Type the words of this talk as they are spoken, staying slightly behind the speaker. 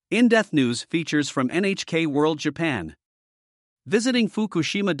In-depth news features from NHK World Japan. Visiting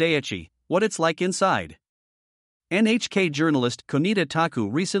Fukushima Daiichi, what it's like inside. NHK journalist Kunieda Taku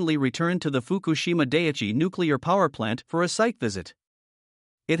recently returned to the Fukushima Daiichi nuclear power plant for a site visit.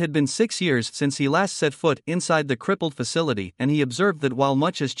 It had been 6 years since he last set foot inside the crippled facility, and he observed that while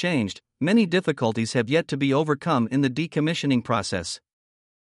much has changed, many difficulties have yet to be overcome in the decommissioning process.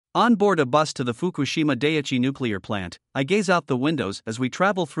 On board a bus to the Fukushima Daiichi nuclear plant, I gaze out the windows as we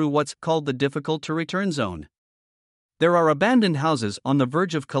travel through what's called the difficult-to-return zone. There are abandoned houses on the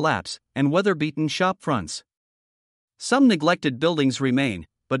verge of collapse, and weather-beaten shop fronts. Some neglected buildings remain,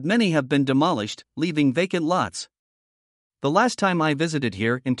 but many have been demolished, leaving vacant lots. The last time I visited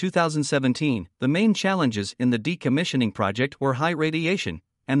here in 2017, the main challenges in the decommissioning project were high radiation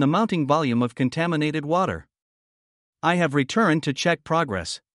and the mounting volume of contaminated water. I have returned to check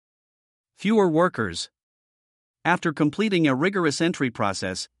progress. Fewer workers. After completing a rigorous entry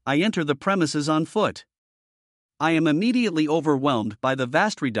process, I enter the premises on foot. I am immediately overwhelmed by the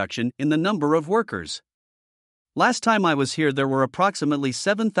vast reduction in the number of workers. Last time I was here, there were approximately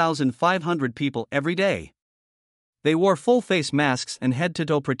 7,500 people every day. They wore full-face masks and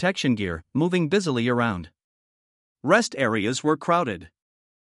head-to-toe protection gear, moving busily around. Rest areas were crowded.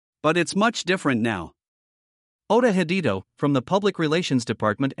 But it's much different now. Oda Hidito, from the Public Relations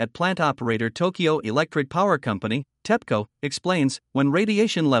Department at plant operator Tokyo Electric Power Company, TEPCO, explains, when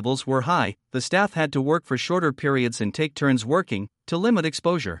radiation levels were high, the staff had to work for shorter periods and take turns working, to limit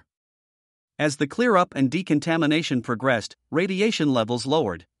exposure. As the clear-up and decontamination progressed, radiation levels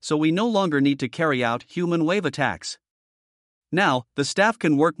lowered, so we no longer need to carry out human wave attacks. Now, the staff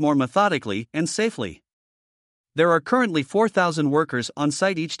can work more methodically and safely. There are currently 4,000 workers on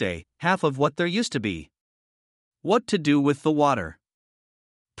site each day, half of what there used to be. What to do with the water?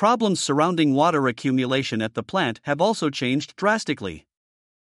 Problems surrounding water accumulation at the plant have also changed drastically.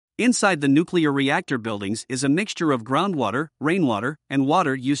 Inside the nuclear reactor buildings is a mixture of groundwater, rainwater, and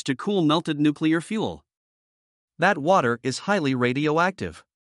water used to cool melted nuclear fuel. That water is highly radioactive.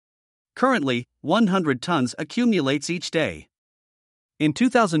 Currently, 100 tons accumulates each day. In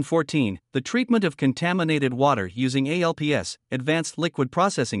 2014, the treatment of contaminated water using ALPS, Advanced Liquid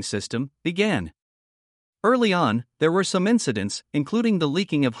Processing System, began. Early on, there were some incidents, including the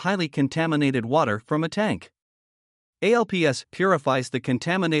leaking of highly contaminated water from a tank. ALPS purifies the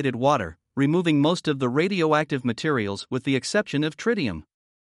contaminated water, removing most of the radioactive materials with the exception of tritium.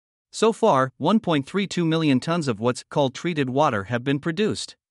 So far, 1.32 million tons of what's called treated water have been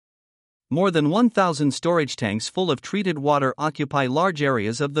produced. More than 1,000 storage tanks full of treated water occupy large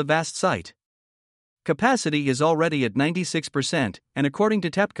areas of the vast site. Capacity is already at 96%, and according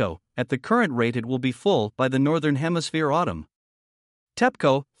to TEPCO, at the current rate it will be full by the Northern Hemisphere autumn.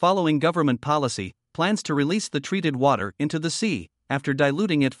 TEPCO, following government policy, plans to release the treated water into the sea, after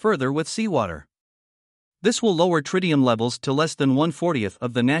diluting it further with seawater. This will lower tritium levels to less than 1/40th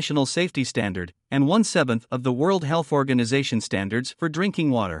of the national safety standard, and 1/7 of the World Health Organization standards for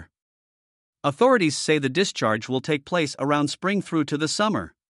drinking water. Authorities say the discharge will take place around spring through to the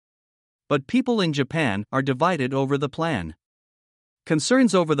summer. But people in Japan are divided over the plan.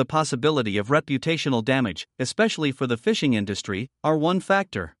 Concerns over the possibility of reputational damage, especially for the fishing industry, are one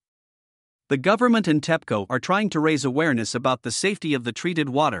factor. The government and TEPCO are trying to raise awareness about the safety of the treated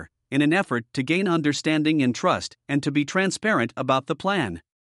water, in an effort to gain understanding and trust, and to be transparent about the plan.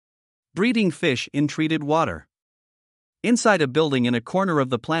 Breeding fish in treated water. Inside a building in a corner of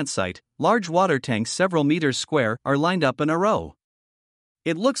the plant site, large water tanks several meters square are lined up in a row.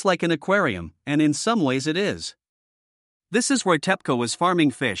 It looks like an aquarium, and in some ways it is. This is where TEPCO is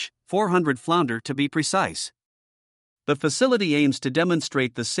farming fish, 400 flounder to be precise. The facility aims to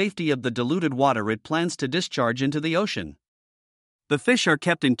demonstrate the safety of the diluted water it plans to discharge into the ocean. The fish are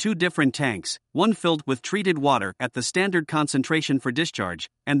kept in 2 different tanks, one filled with treated water at the standard concentration for discharge,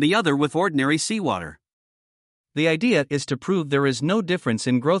 and the other with ordinary seawater. The idea is to prove there is no difference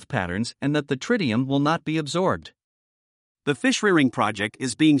in growth patterns and that the tritium will not be absorbed. The fish rearing project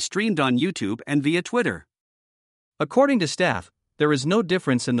is being streamed on YouTube and via Twitter. According to staff, there is no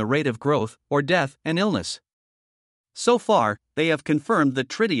difference in the rate of growth, or death and illness. So far, they have confirmed that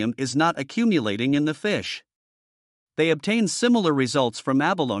tritium is not accumulating in the fish. They obtained similar results from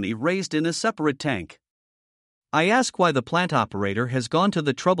abalone raised in a separate tank. I ask why the plant operator has gone to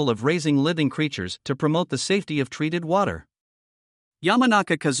the trouble of raising living creatures to promote the safety of treated water.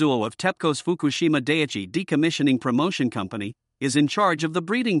 Yamanaka Kazuo of TEPCO's Fukushima Daiichi Decommissioning Promotion Company is in charge of the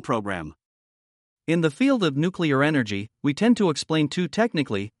breeding program. In the field of nuclear energy, we tend to explain too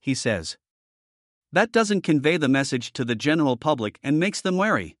technically, he says. That doesn't convey the message to the general public and makes them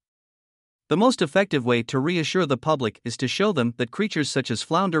wary. The most effective way to reassure the public is to show them that creatures such as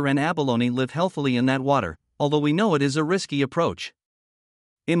flounder and abalone live healthily in that water, although we know it is a risky approach.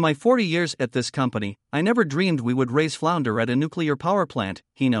 In my 40 years at this company, I never dreamed we would raise flounder at a nuclear power plant,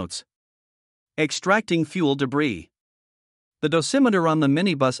 he notes. Extracting fuel debris. The dosimeter on the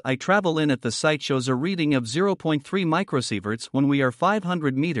minibus I travel in at the site shows a reading of 0.3 microsieverts when we are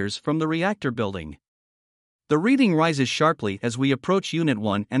 500 meters from the reactor building. The reading rises sharply as we approach Unit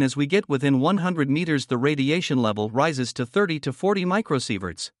 1, and as we get within 100 meters the radiation level rises to 30 to 40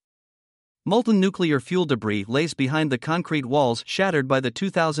 microsieverts. Molten nuclear fuel debris lays behind the concrete walls shattered by the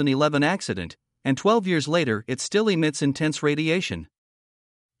 2011 accident, and 12 years later it still emits intense radiation.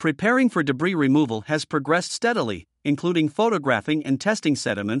 Preparing for debris removal has progressed steadily, including photographing and testing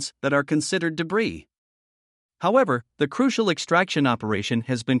sediments that are considered debris. However, the crucial extraction operation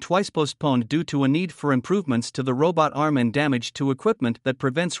has been twice postponed due to a need for improvements to the robot arm and damage to equipment that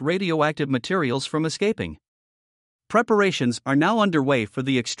prevents radioactive materials from escaping. Preparations are now underway for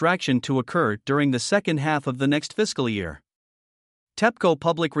the extraction to occur during the second half of the next fiscal year. TEPCO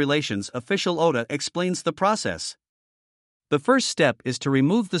Public Relations official Oda explains the process. The first step is to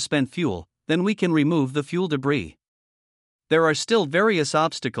remove the spent fuel, then we can remove the fuel debris. There are still various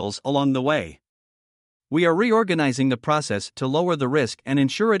obstacles along the way. We are reorganizing the process to lower the risk and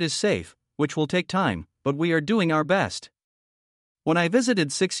ensure it is safe, which will take time, but we are doing our best. When I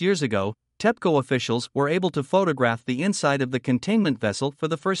visited 6 years ago, TEPCO officials were able to photograph the inside of the containment vessel for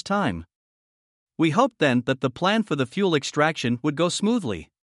the first time. We hoped then that the plan for the fuel extraction would go smoothly.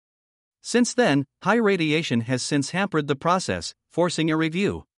 Since then, high radiation has since hampered the process, forcing a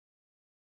review.